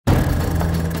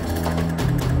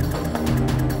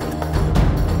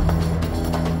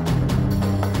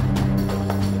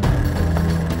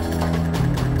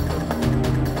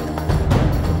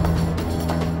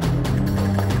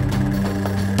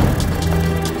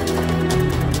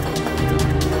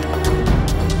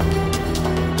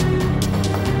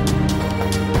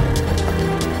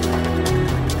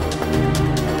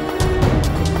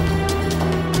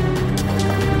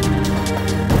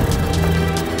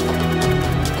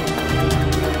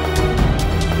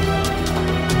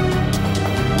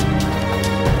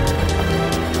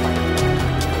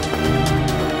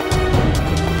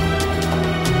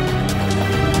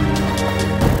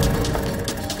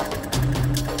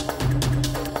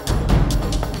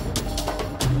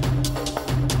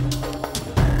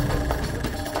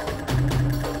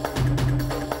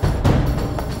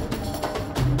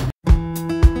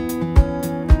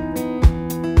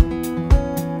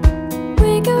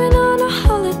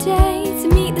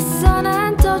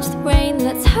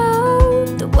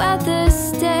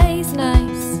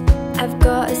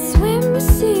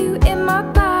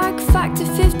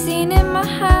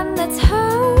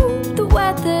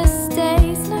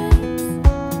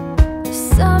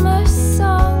summer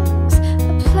songs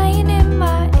are playing in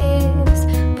my ears,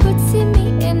 putting me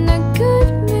in a good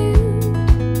mood.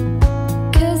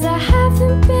 'Cause I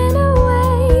haven't been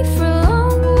away for a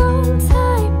long, long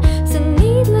time, so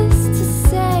needless to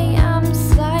say, I'm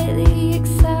slightly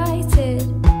excited.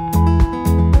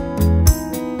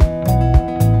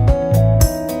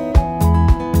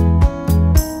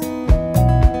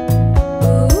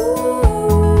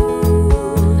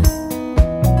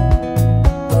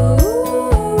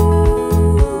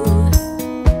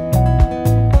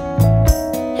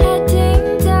 Heading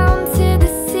down to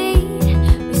the sea,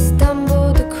 we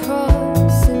stumbled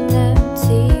across an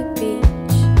empty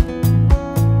beach.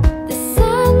 The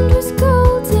sand was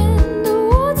golden, the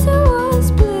water was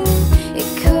blue. It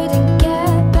couldn't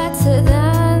get better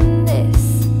than this.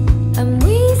 And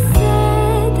we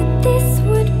said that this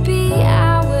would be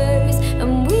ours.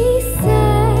 And we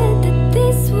said that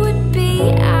this would be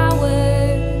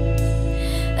ours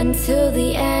until the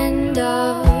end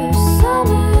of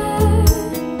summer.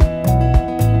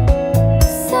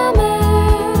 Summer.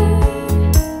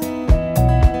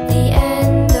 The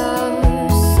end of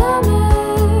summer.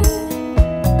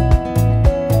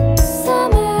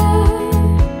 Summer.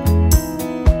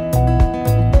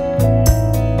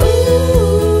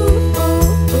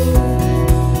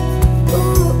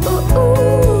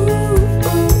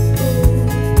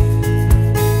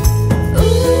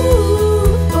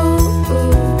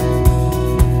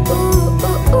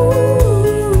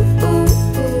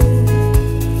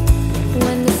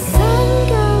 When the sun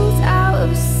goes out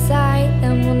of sight,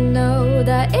 then we'll know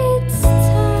that it's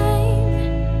time.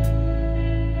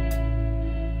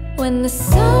 When the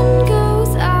sun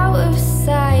goes out of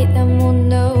sight, then we'll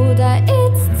know that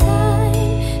it's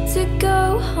time to go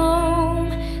home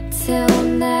till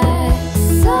next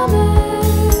summer.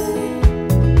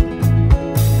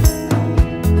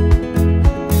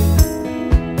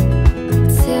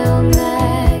 Till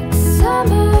next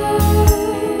summer.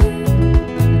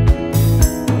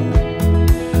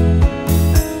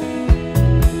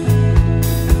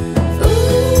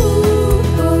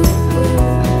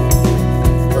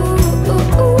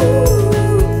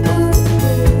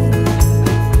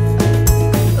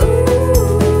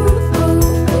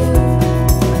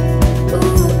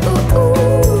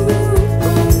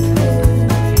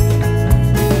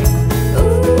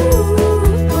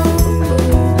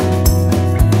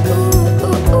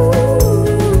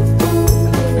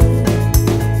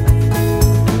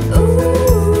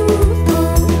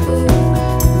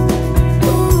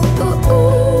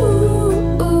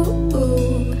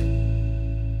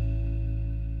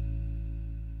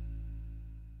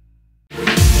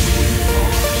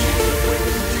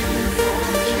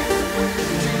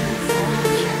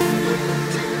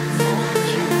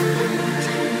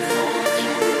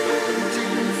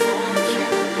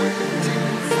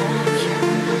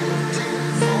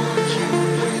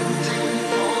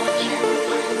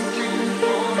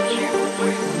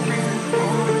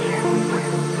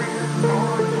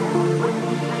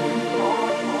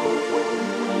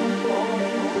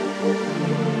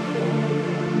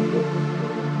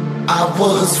 I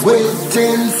was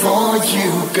waiting for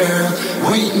you, girl,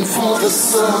 waiting for the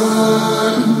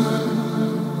sun.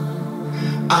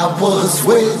 I was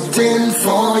waiting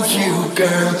for you,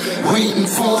 girl, waiting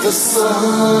for the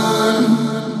sun.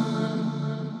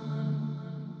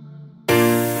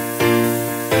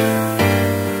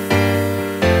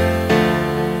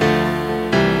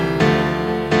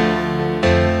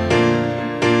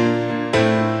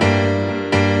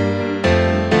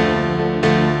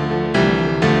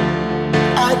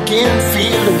 I can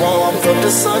feel the warmth of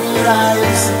the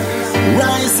sunrise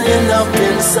rising up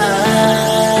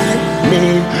inside me.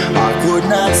 I could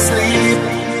not sleep,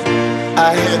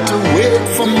 I had to wait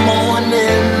for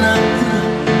morning.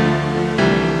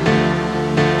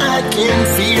 I can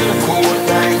feel the cold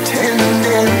night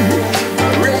ending, a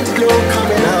red glow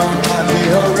coming out on the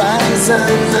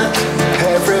horizon.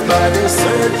 Everybody's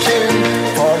searching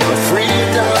for a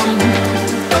freedom,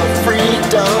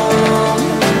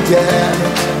 yeah.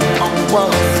 I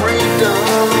want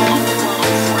freedom,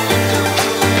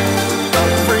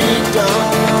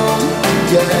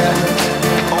 yeah.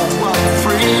 I want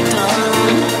freedom.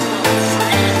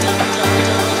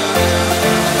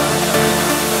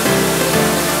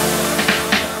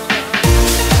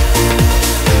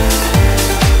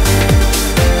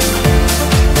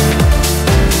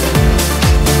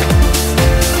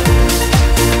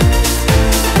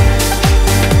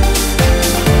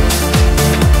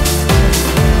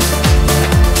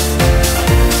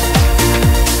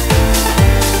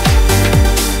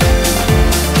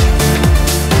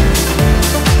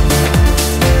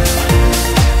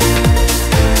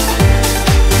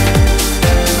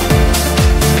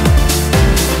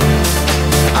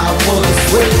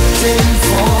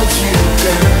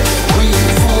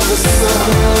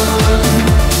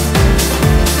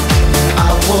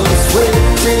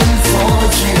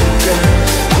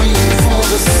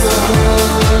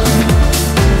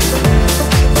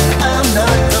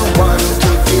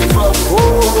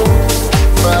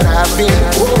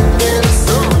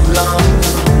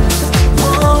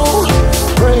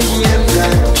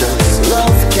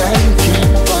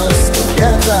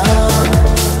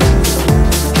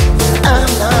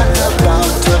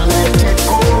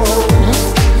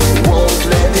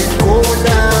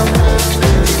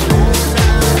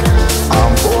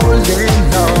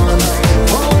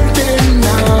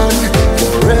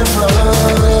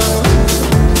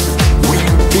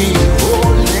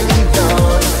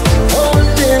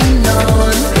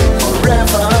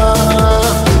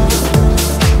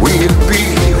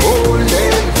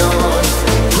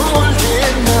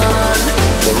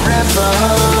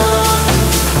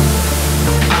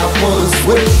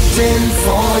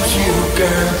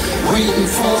 girl, waiting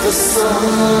for the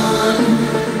sun.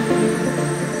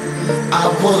 I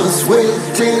was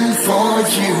waiting for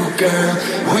you, girl,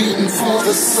 waiting for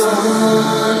the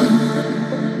sun.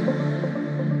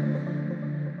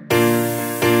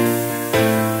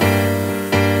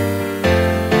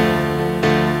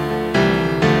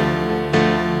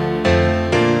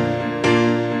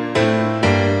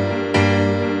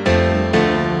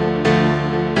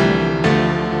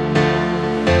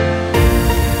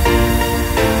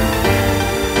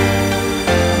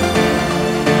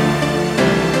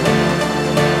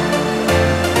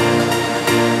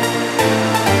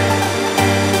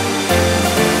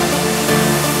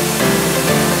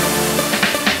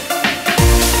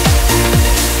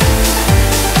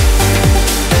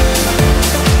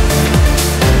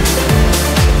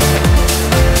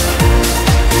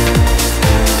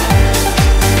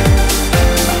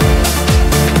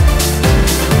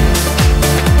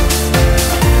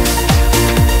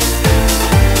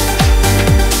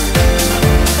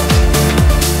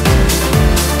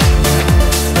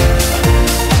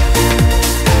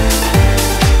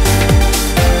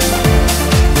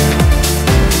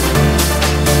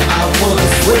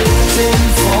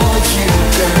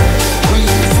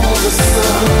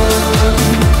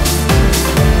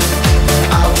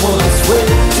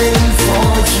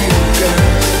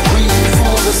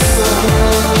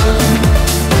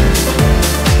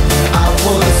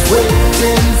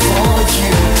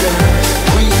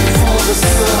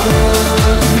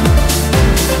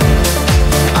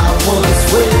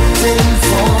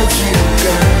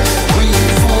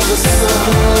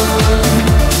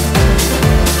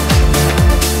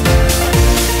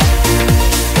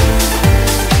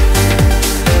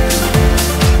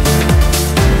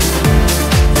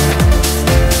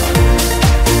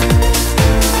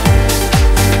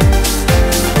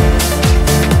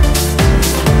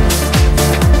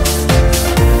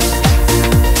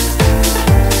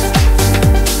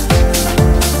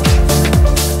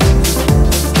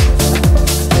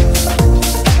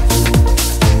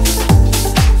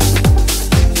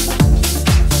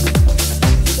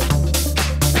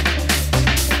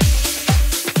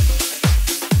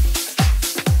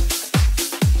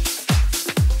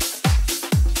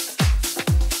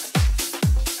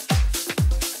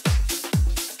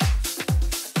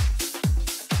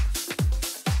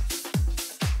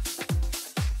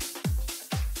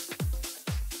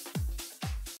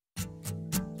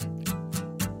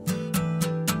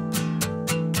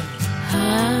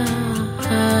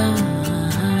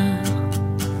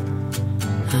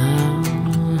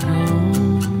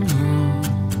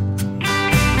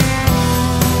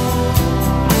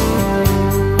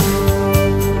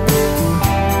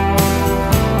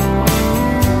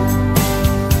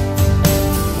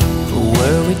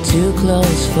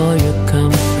 close for your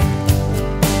comfort?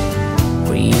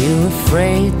 Were you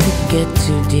afraid to get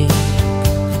too deep?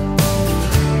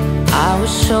 I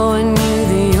was showing you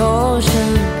the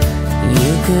ocean,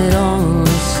 you could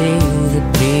only see the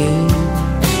beach.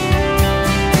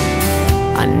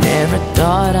 I never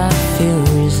thought I'd feel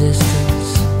resistance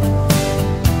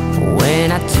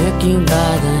when I took you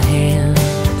by the hand.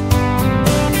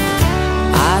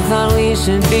 I thought we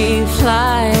should be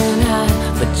flying high,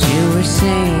 but you were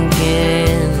sinking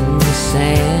in the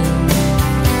sand.